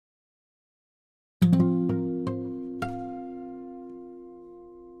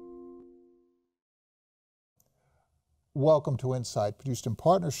Welcome to Insight, produced in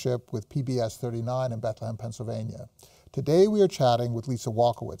partnership with PBS 39 in Bethlehem, Pennsylvania. Today we are chatting with Lisa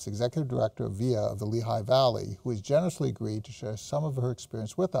Walkiewicz, Executive Director of VIA of the Lehigh Valley, who has generously agreed to share some of her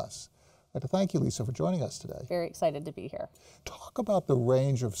experience with us. I'd like to thank you, Lisa, for joining us today. Very excited to be here. Talk about the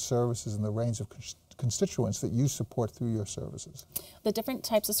range of services and the range of constituents that you support through your services. The different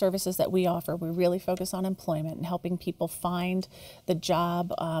types of services that we offer, we really focus on employment and helping people find the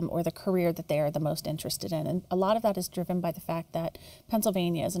job or the career that they are the most interested in. And a lot of that is driven by the fact that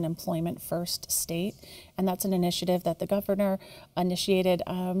Pennsylvania is an employment-first state, and that's an initiative that the governor initiated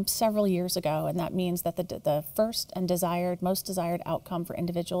several years ago, and that means that the first and most desired outcome for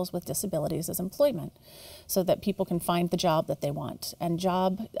individuals with disabilities is employment, so that people can find the job that they want. And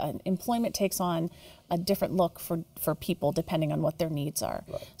employment takes on a different look for people depending on what their needs are.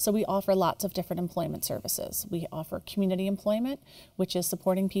 Right. So we offer lots of different employment services. We offer community employment, which is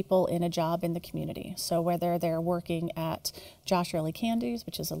supporting people in a job in the community. So whether they're working at Josh Early Candies,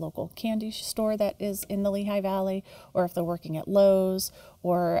 which is a local candy store that is in the Lehigh Valley, or if they're working at Lowe's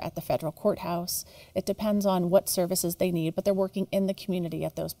or at the federal courthouse, it depends on what services they need, but they're working in the community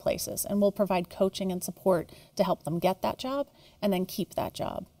at those places. And we'll provide coaching and support to help them get that job and then keep that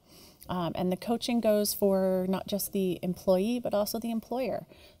job. And the coaching goes for not just the employee, but also the employer.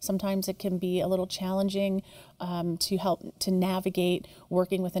 Sometimes it can be a little challenging to help to navigate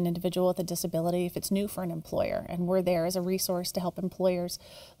working with an individual with a disability if it's new for an employer. And we're there as a resource to help employers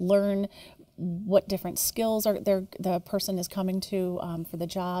learn what different skills the person is coming to for the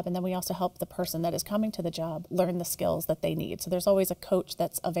job. And then we also help the person that is coming to the job learn the skills that they need. So there's always a coach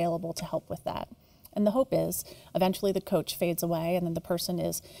that's available to help with that. And the hope is eventually the coach fades away and then the person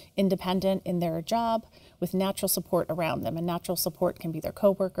is independent in their job with natural support around them. And natural support can be their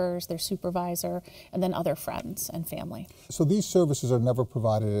coworkers, their supervisor, and then other friends and family. So these services are never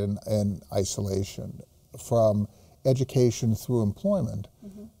provided in isolation. From education through employment,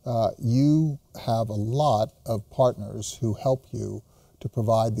 you have a lot of partners who help you to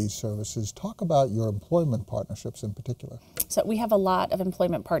provide these services. Talk about your employment partnerships in particular. So we have a lot of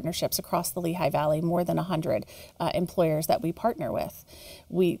employment partnerships across the Lehigh Valley, more than 100 employers that we partner with.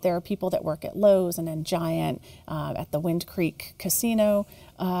 There are people that work at Lowe's and in Giant, at the Wind Creek Casino.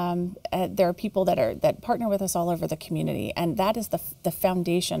 There are people that partner with us all over the community, and that is the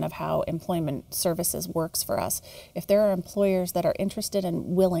foundation of how employment services works for us. If there are employers that are interested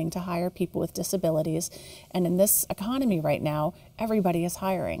and willing to hire people with disabilities, and in this economy right now, everybody is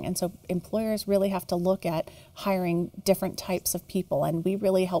hiring, and so employers really have to look at hiring different types of people, and we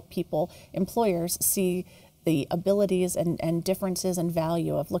really help employers see the abilities and differences and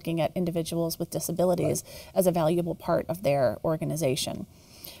value of looking at individuals with disabilities as a valuable part of their organization.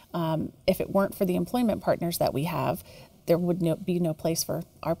 If it weren't for the employment partners that we have, there would be no place for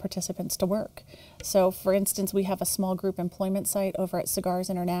our participants to work. So, for instance, we have a small group employment site over at Cigars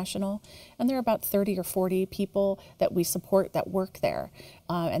International, and there are about 30 or 40 people that we support that work there.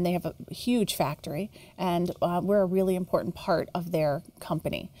 And they have a huge factory, and we're a really important part of their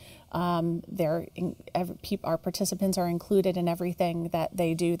company. Our participants are included in everything that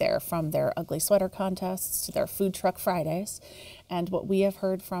they do there, from their ugly sweater contests to their food truck Fridays. And what we have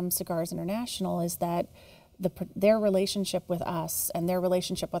heard from Cigars International is that their relationship with us and their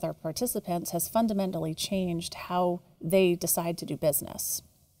relationship with our participants has fundamentally changed how they decide to do business.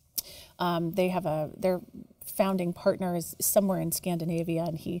 Their founding partner is somewhere in Scandinavia,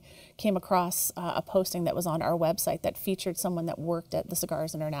 and he came across a posting that was on our website that featured someone that worked at the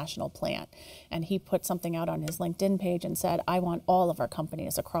Cigars International plant. And he put something out on his LinkedIn page and said, I want all of our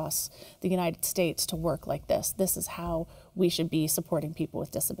companies across the United States to work like this. This is how we should be supporting people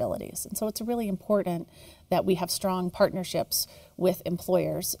with disabilities. And so it's really important that we have strong partnerships with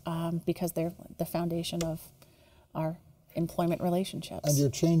employers because they're the foundation of our employment relationships. And you're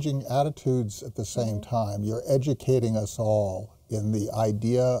changing attitudes at the same time. You're educating us all in the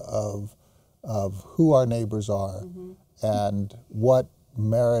idea of who our neighbors are and what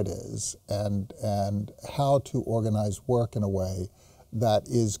merit is and how to organize work in a way that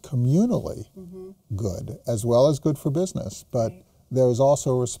is communally good as well as good for business. But there is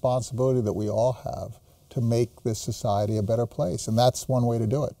also a responsibility that we all have to make this society a better place, and that's one way to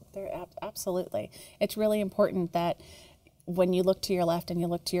do it. Absolutely. It's really important that when you look to your left and you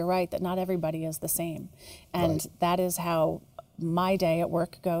look to your right, that not everybody is the same. And that is how my day at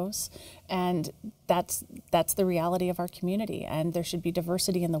work goes. And that's the reality of our community. And there should be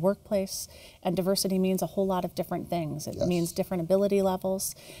diversity in the workplace. And diversity means a whole lot of different things. It means different ability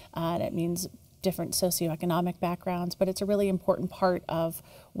levels. And it means different socioeconomic backgrounds. But it's a really important part of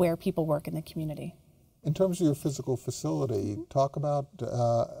where people work in the community. In terms of your physical facility, talk about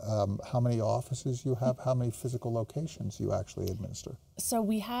how many offices you have, how many physical locations you actually administer. So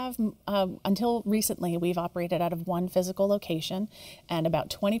we have, until recently, we've operated out of one physical location, and about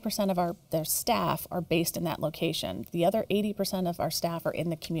 20% of their staff are based in that location. The other 80% of our staff are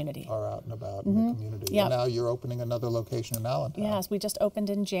in the community. Are out and about in the community. Yep. And now you're opening another location in Allentown. Yes, we just opened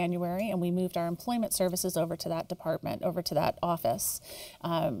in January, and we moved our employment services over to that department, over to that office.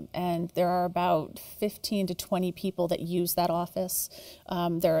 And there are about 15 to 20 people that use that office.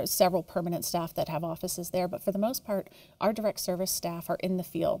 There are several permanent staff that have offices there, but for the most part, our direct service staff are in the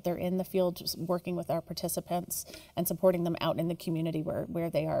field. They're in the field just working with our participants and supporting them out in the community where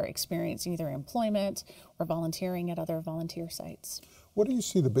they are experiencing either employment or volunteering at other volunteer sites. What do you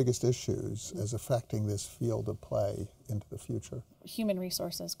see the biggest issues as affecting this field of play into the future? Human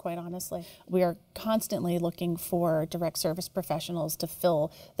resources, quite honestly. We are constantly looking for direct service professionals to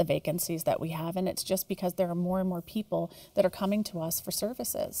fill the vacancies that we have, and it's just because there are more and more people that are coming to us for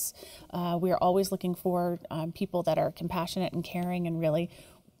services. We are always looking for people that are compassionate and caring and really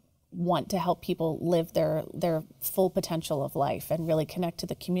want to help people live their full potential of life and really connect to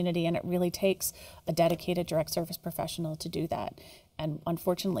the community, and it really takes a dedicated direct service professional to do that. And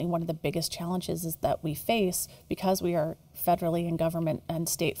unfortunately, one of the biggest challenges is that we face, because we are federally and government and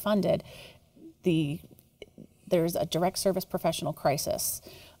state funded, there's a direct service professional crisis.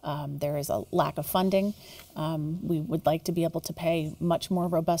 There is a lack of funding. We would like to be able to pay much more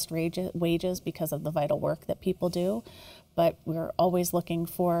robust wages because of the vital work that people do, but we're always looking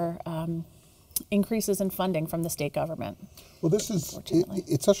for increases in funding from the state government. Well,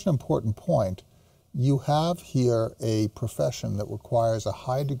 it's such an important point. You have here a profession that requires a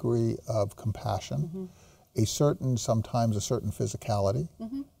high degree of compassion, sometimes a certain physicality.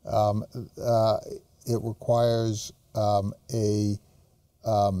 It requires a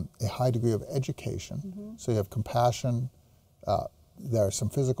high degree of education. So you have compassion, there are some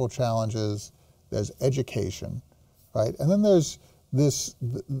physical challenges, there's education, right? And then there's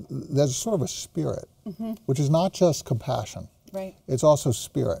sort of a spirit, which is not just compassion. Right. It's also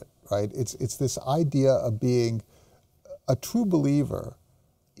spirit, right? It's this idea of being a true believer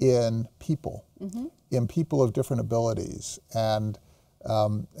in people of different abilities, and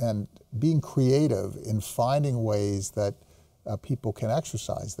being creative in finding ways that people can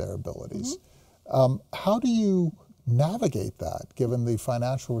exercise their abilities. How do you navigate that, given the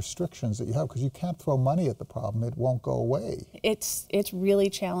financial restrictions that you have? Because you can't throw money at the problem; it won't go away. It's really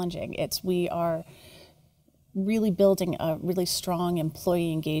challenging. We are really building a really strong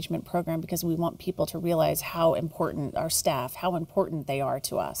employee engagement program because we want people to realize how important our staff, how important they are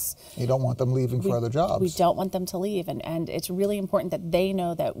to us. You don't want them leaving for other jobs. We don't want them to leave, and it's really important that they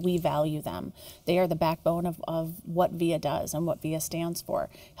know that we value them. They are the backbone of what VIA does and what VIA stands for,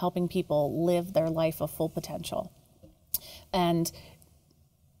 helping people live their life of full potential. And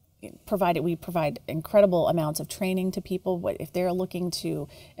we provide incredible amounts of training to people. If they're looking to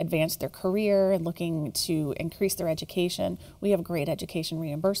advance their career and looking to increase their education, we have a great education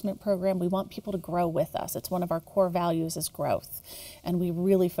reimbursement program. We want people to grow with us. It's one of our core values is growth. And we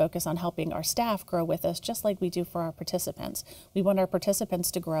really focus on helping our staff grow with us, just like we do for our participants. We want our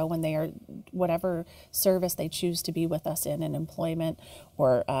participants to grow when they are, whatever service they choose to be with us in employment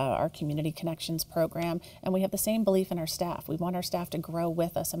or our community connections program. And we have the same belief in our staff. We want our staff to grow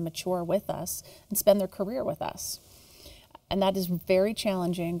with us and mature with us and spend their career with us. And that is very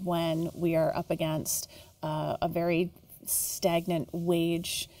challenging when we are up against a very stagnant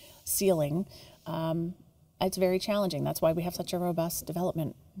wage ceiling. It's very challenging. That's why we have such a robust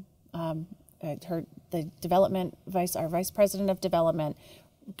development. Our vice president of development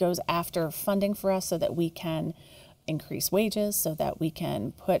goes after funding for us so that we can increase wages, so that we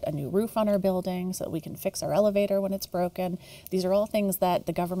can put a new roof on our building, so that we can fix our elevator when it's broken. These are all things that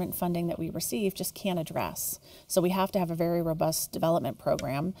the government funding that we receive just can't address. So we have to have a very robust development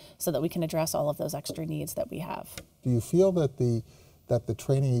program so that we can address all of those extra needs that we have. Do you feel that the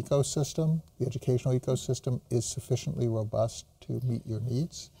training ecosystem, the educational ecosystem, is sufficiently robust to meet your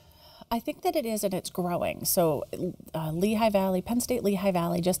needs? I think that it is, and it's growing. So Penn State Lehigh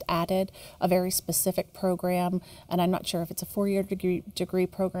Valley just added a very specific program, and I'm not sure if it's a 4-year degree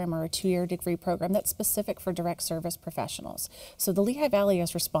program or a 2-year degree program that's specific for direct service professionals. So the Lehigh Valley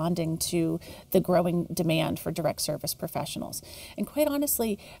is responding to the growing demand for direct service professionals. And quite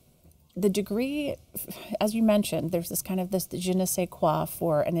honestly, the degree, as you mentioned, there's this je ne sais quoi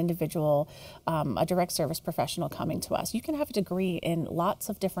for an individual, a direct service professional coming to us. You can have a degree in lots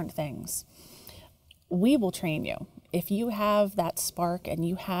of different things. We will train you. If you have that spark and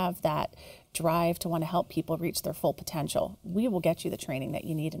you have that drive to want to help people reach their full potential, we will get you the training that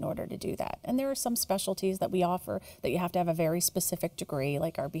you need in order to do that. And there are some specialties that we offer that you have to have a very specific degree,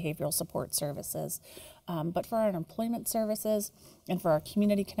 like our behavioral support services. But for our employment services and for our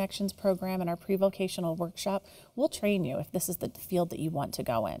community connections program and our pre-vocational workshop, we'll train you if this is the field that you want to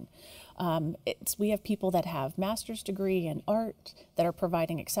go in. We have people that have master's degree in art that are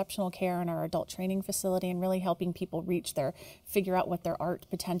providing exceptional care in our adult training facility and really helping people figure out what their art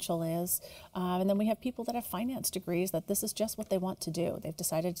potential is. And then we have people that have finance degrees that this is just what they want to do. They've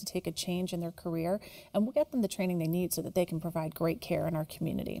decided to take a change in their career, and we'll get them the training they need so that they can provide great care in our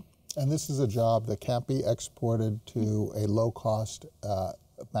community. And this is a job that can't be exported to a low-cost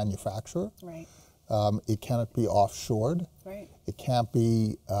manufacturer. Right. It cannot be offshored. Right. It can't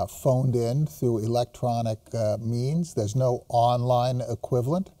be phoned in through electronic means. There's no online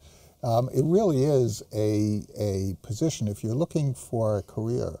equivalent. It really is a position, if you're looking for a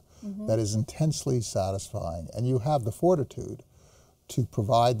career that is intensely satisfying and you have the fortitude to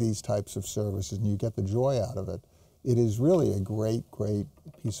provide these types of services and you get the joy out of it, it is really a great, great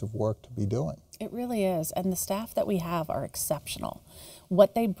piece of work to be doing. It really is. And the staff that we have are exceptional.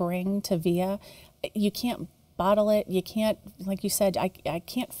 What they bring to VIA, you can't bottle it. You can't, like you said, I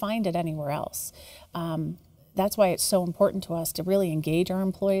can't find it anywhere else. That's why it's so important to us to really engage our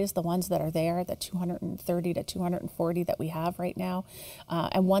employees, the ones that are there, the 230 to 240 that we have right now,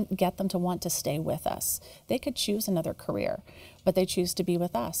 and get them to want to stay with us. They could choose another career, but they choose to be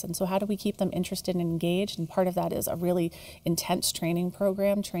with us. And so how do we keep them interested and engaged? And part of that is a really intense training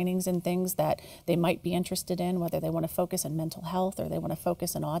program, trainings in things that they might be interested in, whether they want to focus on mental health or they want to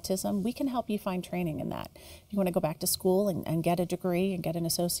focus on autism. We can help you find training in that. If you want to go back to school and get a degree and get an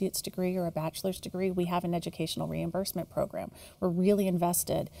associate's degree or a bachelor's degree, we have an educational reimbursement program. We're really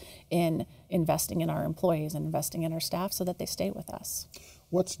invested in investing in our employees and investing in our staff so that they stay with us.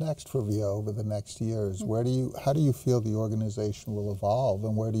 What's next for VIA over the next years? How do you feel the organization will evolve,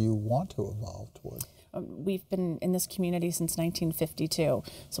 and where do you want to evolve toward? We've been in this community since 1952,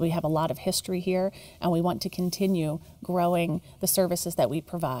 so we have a lot of history here, and we want to continue growing the services that we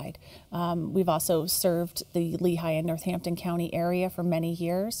provide. We've also served the Lehigh and Northampton County area for many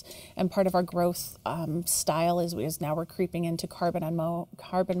years, and part of our growth style is now we're creeping into Carbon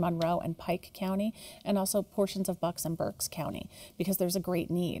Monroe and Pike County, and also portions of Bucks and Berks County, because there's a great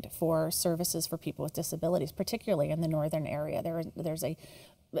need for services for people with disabilities, particularly in the northern area. There's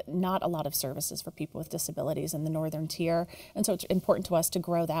not a lot of services for people with disabilities in the northern tier, and so it's important to us to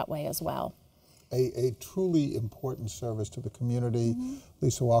grow that way as well. A truly important service to the community.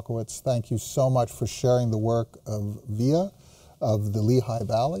 Lisa Walkiewicz, thank you so much for sharing the work of VIA, of the Lehigh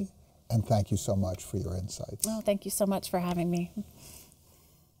Valley, and thank you so much for your insights. Well, thank you so much for having me.